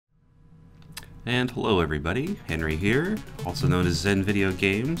And hello everybody, Henry here, also known as Zen Video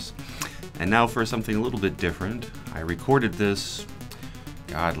Games. And now for something a little bit different. I recorded this,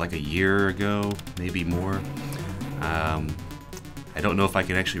 God, like a year ago, maybe more. I don't know if I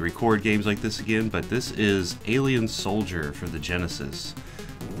can actually record games like this again, but this is Alien Soldier for the Genesis.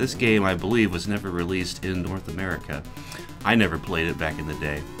 This game, I believe, was never released in North America. I never played it back in the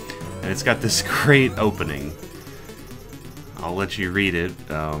day. And it's got this great opening. I'll let you read it.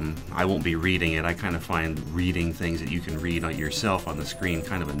 I won't be reading it. I kind of find reading things that you can read yourself on the screen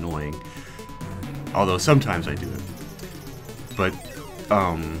kind of annoying. Although sometimes I do it. But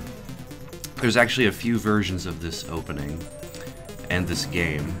there's actually a few versions of this opening and this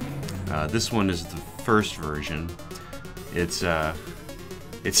game. This one is the first version. It's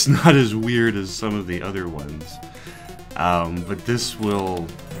not as weird as some of the other ones. But this will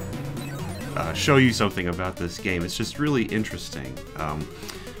show you something about this game. It's just really interesting.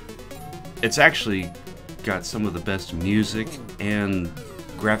 It's actually got some of the best music and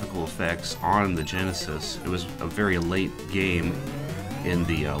graphical effects on the Genesis. It was a very late game in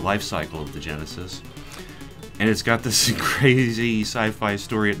the life cycle of the Genesis. And it's got this crazy sci-fi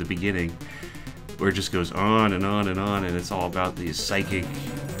story at the beginning where it just goes on and on and on, and it's all about these psychic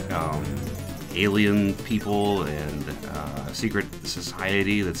alien people and a secret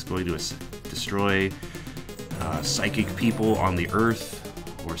society that's going to destroy psychic people on the Earth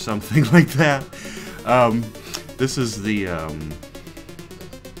or something like that. This is the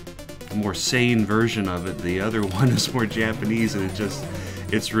more sane version of it. The other one is more Japanese, and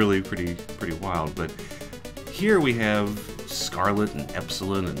it's really pretty wild. But here we have Scarlet and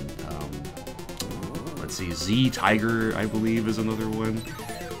Epsilon and let's see, Z Tiger, I believe, is another one.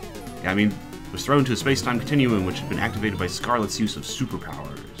 I mean, was thrown to a space-time continuum which had been activated by Scarlet's use of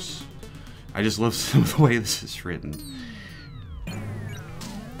superpowers. I just love some of the way this is written.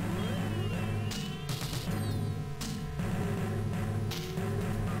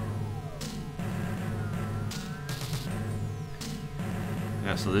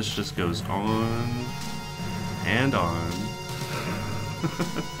 Yeah, so this just goes on and on.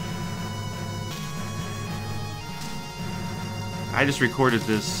 I just recorded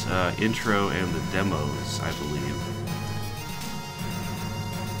this intro and the demos, I believe.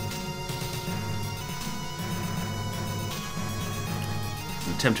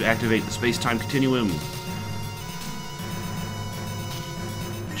 Attempt to activate the space-time continuum.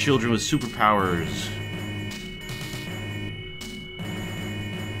 Children with superpowers.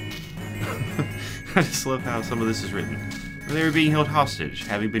 I just love how some of this is written. They were being held hostage,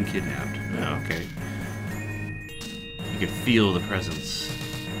 having been kidnapped. Oh, okay. You can feel the presence.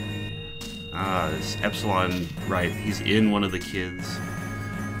 Ah, this Epsilon, right, he's in one of the kids.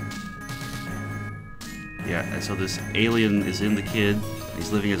 Yeah, and so this alien is in the kid.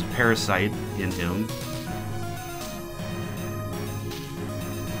 He's living as a parasite in him.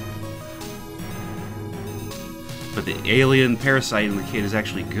 But the alien parasite in the kid is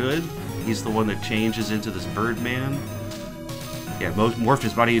actually good. He's the one that changes into this Birdman. Yeah, morphed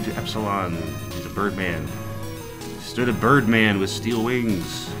his body into Epsilon. He's a Birdman. Stood a Birdman with steel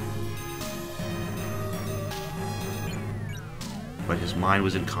wings. But his mind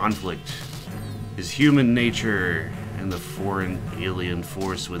was in conflict. His human nature and the foreign alien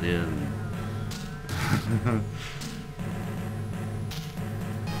force within.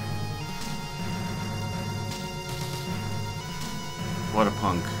 What a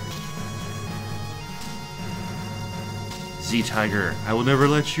punk. Z Tiger, I will never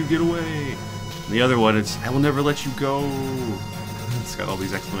let you get away. And the other one, it's I will never let you go. It's got all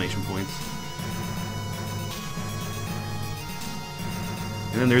these exclamation points.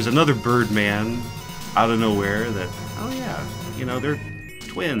 And then there's another Birdman out of nowhere that, oh yeah, you know, they're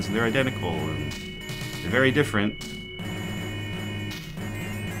twins and they're identical and they're very different.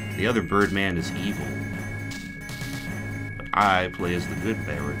 The other Birdman is evil. But I play as the good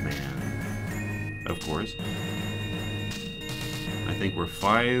Birdman, of course. I think we're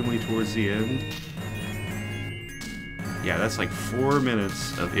finally towards the end. Yeah, that's like 4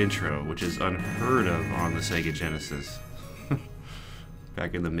 minutes of intro, which is unheard of on the Sega Genesis.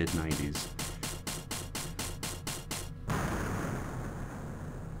 Back in the mid-90s.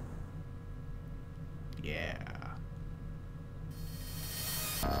 Yeah.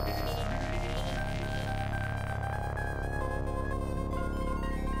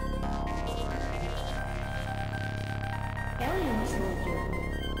 Alien soldier.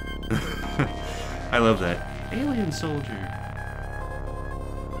 I love that. Alien soldier.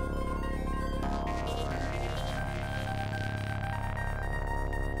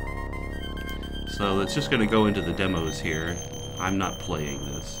 So it's just going to go into the demos here. I'm not playing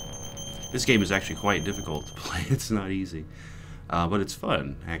this. This game is actually quite difficult to play. It's not easy. But it's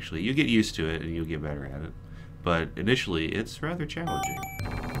fun, actually. You get used to it and you'll get better at it. But initially, it's rather challenging.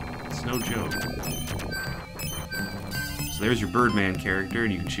 It's no joke. So there's your Birdman character,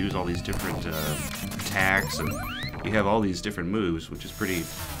 and you can choose all these different attacks, and you have all these different moves, which is pretty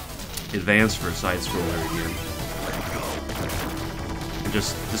advanced for a side-scroller again. And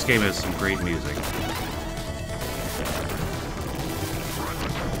just, this game has some great music.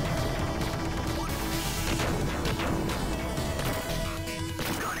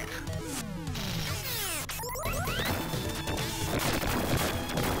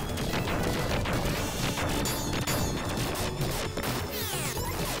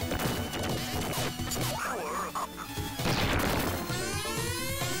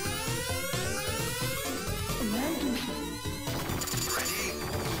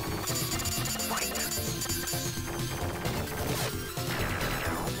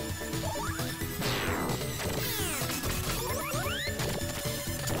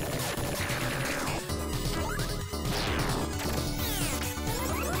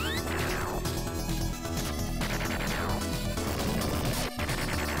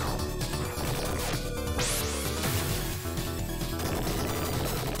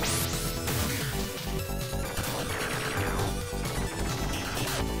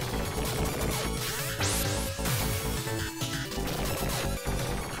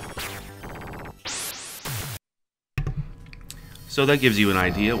 So that gives you an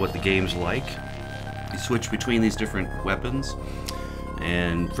idea what the game's like. You switch between these different weapons,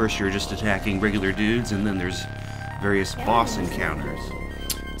 and first you're just attacking regular dudes, and then there's various boss encounters.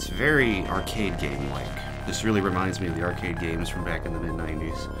 It's very arcade game-like. This really reminds me of the arcade games from back in the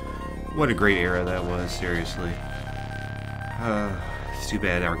mid-90s. What a great era that was, seriously. It's too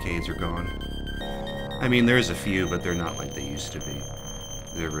bad arcades are gone. I mean, there's a few, but they're not like they used to be.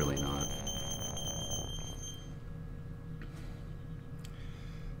 They're really not.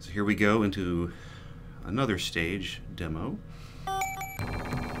 So here we go into another stage demo.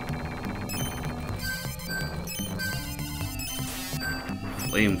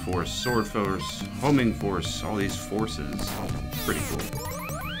 Flame Force, Sword Force, Homing Force, all these forces. Pretty cool.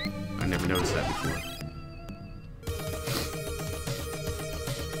 I never noticed that before.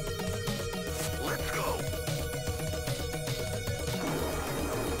 Let's go.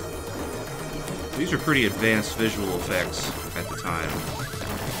 These are pretty advanced visual effects at the time,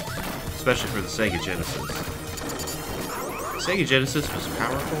 especially for the Sega Genesis. Sega Genesis was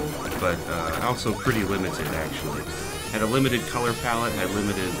powerful, but also pretty limited, actually. Had a limited color palette, had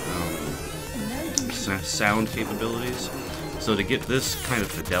limited sound capabilities. So to get this kind of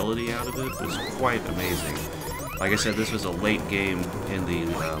fidelity out of it was quite amazing. Like I said, this was a late game in the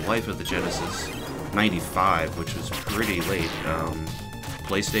life of the Genesis, 95, which was pretty late.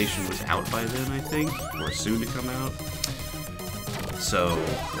 PlayStation was out by then, I think, or soon to come out. So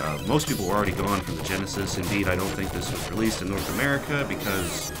most people were already gone from the Genesis. Indeed, I don't think this was released in North America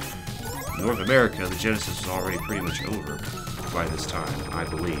because in North America, the Genesis was already pretty much over by this time, I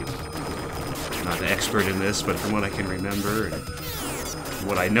believe. I'm not an expert in this, but from what I can remember and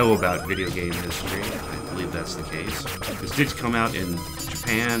what I know about video game history, I believe that's the case. This did come out in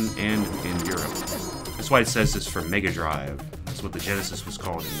Japan and in Europe. That's why it says this for Mega Drive. That's what the Genesis was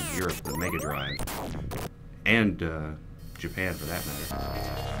called in Europe, the Mega Drive. And Japan, for that matter.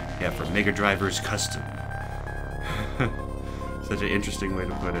 Yeah, for Mega Driver's Custom. Such an interesting way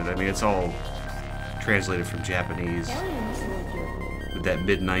to put it. I mean, it's all translated from Japanese with that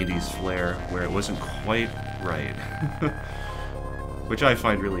mid-90s flair where it wasn't quite right. Which I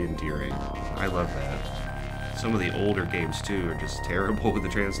find really endearing. I love that. Some of the older games, too, are just terrible with the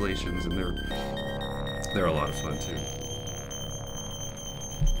translations, and they're a lot of fun, too.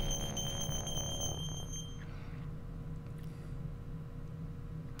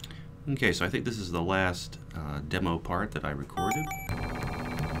 Okay, so I think this is the last demo part that I recorded.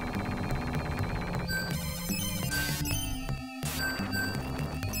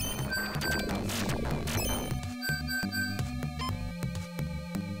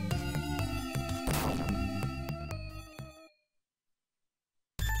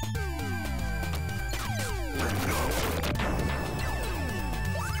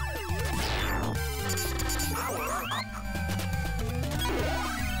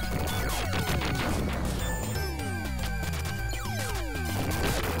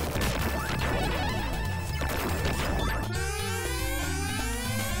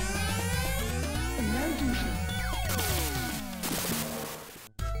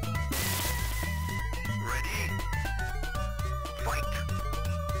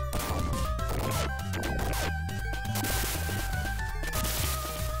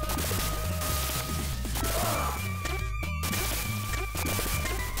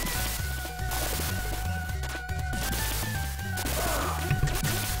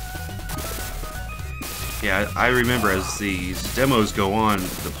 Yeah, I remember as these demos go on,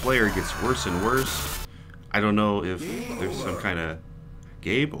 the player gets worse and worse. I don't know if there's some kind of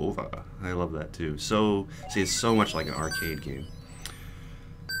game over. I love that too. So, see, it's so much like an arcade game.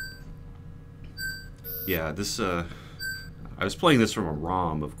 Yeah, this, I was playing this from a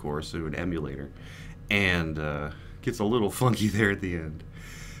ROM, of course, through an emulator, and gets a little funky there at the end.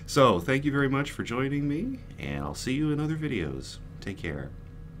 So, thank you very much for joining me, and I'll see you in other videos. Take care.